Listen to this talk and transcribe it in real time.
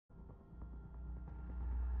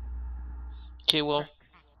Okay, well,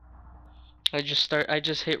 I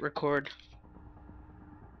just hit record.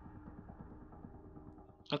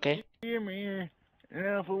 Okay. Yeah, man.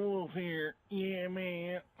 Alpha Wolf here. Yeah,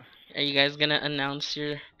 man. Are you guys gonna announce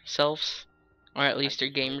yourselves? Or at least your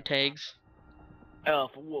gamer tags?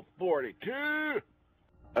 Alpha Wolf 42,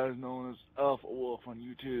 as known as Alpha Wolf on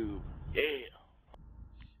YouTube. Yeah.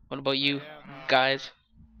 What about you, guys?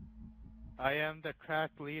 I am the crack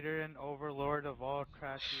leader and overlord of all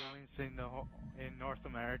crack dealings in North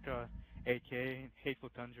America, aka Hateful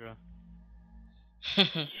Tundra.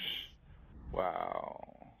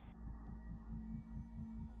 Wow.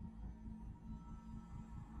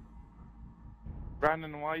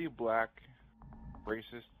 Brandon, why are you black?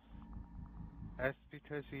 Racist? That's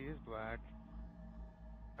because he is black.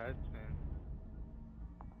 Has been.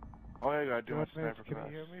 All I gotta do is Goodness, sniper can class.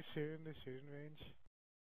 you hear me soon? The shooting range?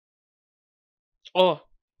 Oh,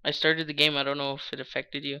 I started the game. I don't know if it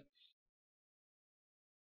affected you.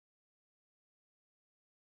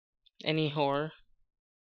 Any horror?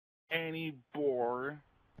 Any bore.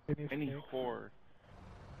 Any snakes? whore.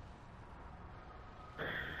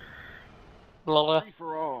 Lola. Free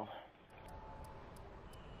for all.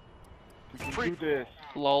 We can do this.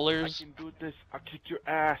 Lollers. I can do this. I'll kick your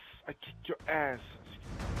ass. I kick your ass.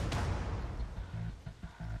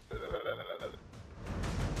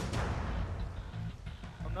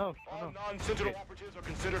 Oh no! Oh no! All non-Sentinel operatives are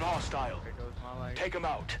considered hostile. There goes my life. Take them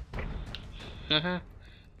out.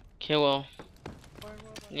 Okay, well.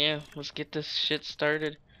 Yeah, let's get this shit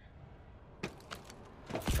started.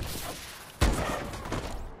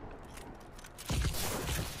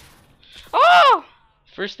 Oh!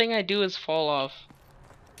 First thing I do is fall off.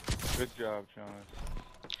 Good job, Jonas.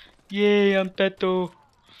 Yay, I'm Teto.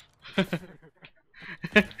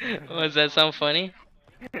 Does that sound funny?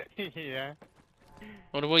 Yeah.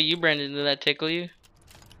 What about you, Brandon? Did that tickle you?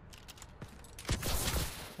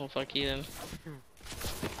 Well, fuck you then.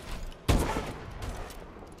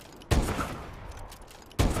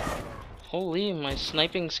 Holy, my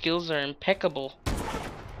sniping skills are impeccable.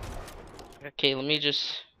 Okay, let me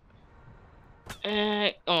just...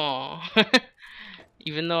 oh.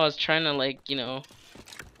 Even though I was trying to, like, you know,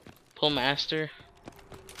 pull master.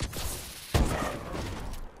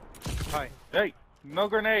 Hi. Hey, no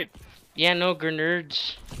grenade. Yeah, no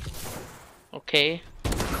grenades. Okay.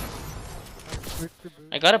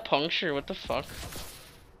 I got a puncture, what the fuck?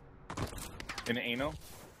 An anal?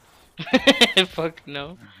 Fuck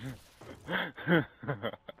no.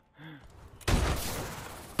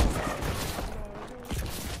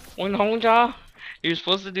 You're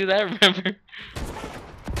supposed to do that, remember?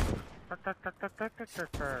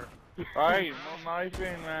 Alright, no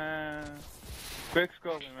knifing, man. Quick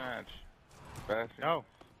scoping match. Bastard. No.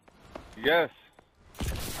 Yes.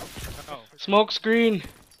 No. Smoke screen.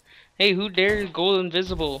 Hey, who dares go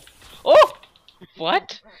invisible? Oh!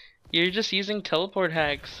 What? You're just using teleport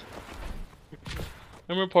hacks.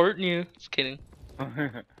 I'm reporting you. Just kidding.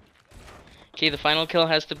 Okay, the final kill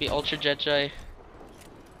has to be Ultra Jetjai.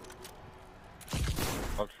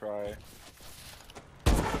 I'll try.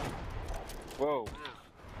 Whoa.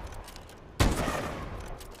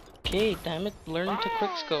 Okay, damn it, learn to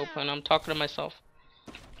quickscope, and I'm talking to myself.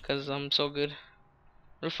 Cause I'm so good.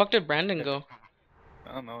 Where the fuck did Brandon go?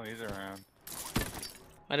 I don't know, he's around.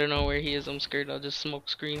 I don't know where he is, I'm scared, I'll just smoke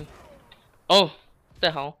screen. Oh! What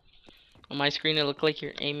the hell? On my screen it looked like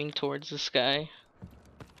you're aiming towards the sky.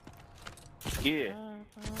 Yeah.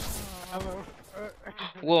 Hello.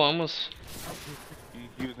 Whoa, almost.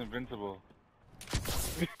 He was invincible.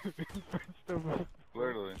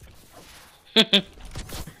 Literally.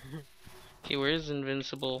 Okay, where is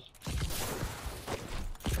Invincible?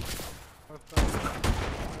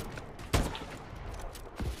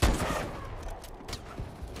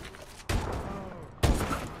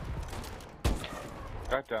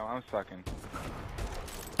 Goddamn, I'm sucking.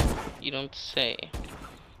 You don't say.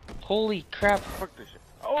 Holy crap. Fuck this shit.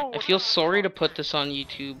 Oh! I feel sorry to put this on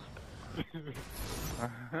YouTube.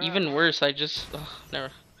 Even worse, I just... Ugh,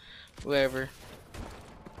 never. Whatever.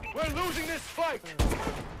 We're losing this fight.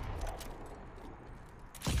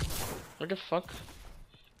 Where the fuck?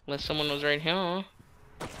 Unless someone was right here, huh?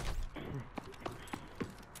 I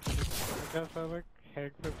guess I look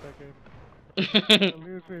hang for a second. I'm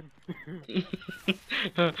losing.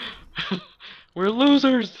 We're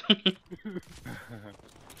losers!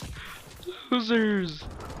 Losers!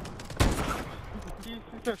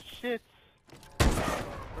 Pieces of shit.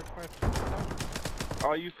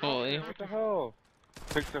 Oh, you Holy. what the hell?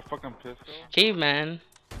 Fix their fucking pistol? Caveman,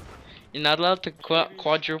 you're not allowed to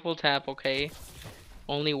quadruple tap, okay?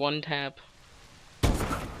 Only one tap.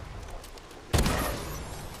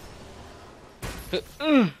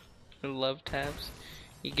 Love taps.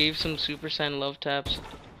 He gave some Super Saiyan love taps.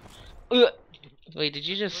 Wait, did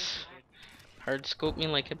you just hard scope me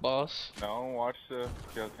like a boss? No, watch the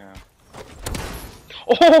kill cam.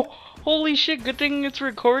 Oh, holy shit! Good thing it's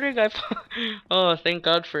recording. Oh, thank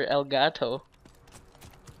God for El Gato.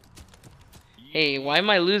 Hey, why am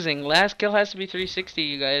I losing? Last kill has to be 360,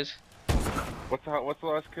 you guys. What's the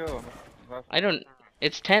last kill? I don't.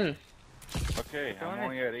 It's 10. Okay, I'm Jonas,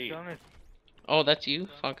 only at 8. Jonas, Oh, that's you,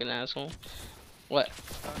 fucking asshole. What?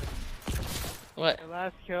 What? the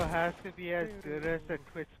last kill has to be as good as the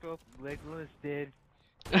quickscope Legolas did.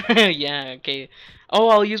 Yeah, okay. Oh,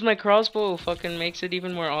 I'll use my crossbow. Fucking makes it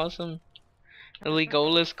even more awesome. A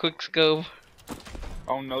legolas quick scope.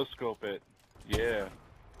 Oh, no scope it. Yeah.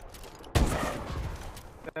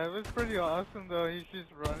 That was pretty awesome though. He's just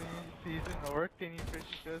running, he sees an orc and he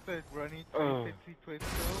freaking does that running 360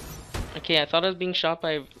 quickscope. Okay, I thought I was being shot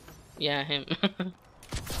by, yeah, him.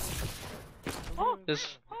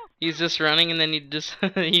 He's just running and then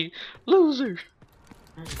he loser.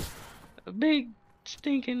 A big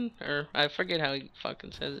stinking, or I forget how he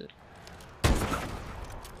fucking says it.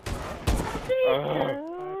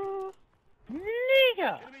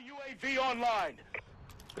 Enemy UAV online.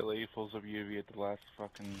 Billy pulls up UV at the last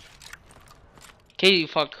fucking. Okay,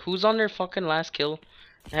 fuck, who's on their fucking last kill?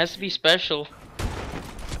 It has to be special.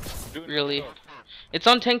 Really. It's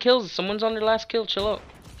on 10 kills. Someone's on their last kill. Chill out.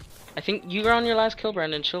 I think you're on your last kill,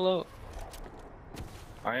 Brandon. Chill out.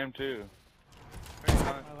 I am too.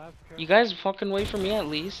 You guys fucking wait for me at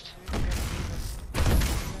least.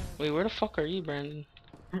 Wait, where the fuck are you, Brandon?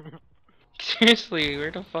 Seriously,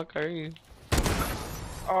 where the fuck are you?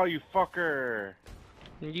 Oh, you fucker!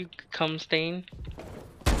 You cum stain?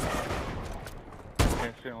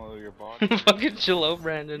 Can't stand all over your body. Fucking chill out,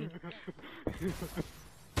 Brandon.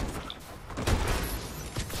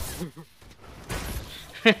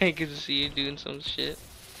 I can see you doing some shit.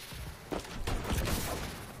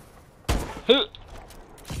 Huh.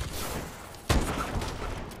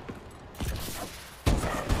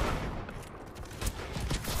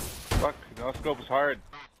 Fuck, no scope is hard.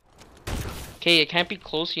 Okay, it can't be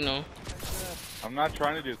close, you know. I'm not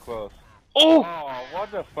trying to do close. Oh! Oh,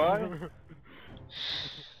 what the fuck?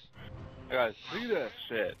 Guys, see that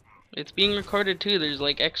shit. It's being recorded too. There's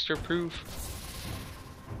like extra proof.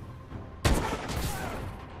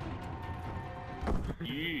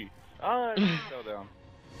 Yee. Ah, I fell down.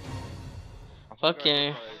 Fuck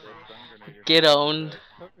yeah. Get owned.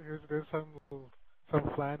 There's some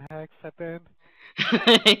flan hacks at the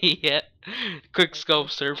end. Yeah. Quick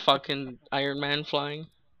scopes are fucking Iron Man flying.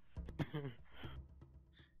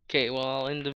 Okay, well, I'll end the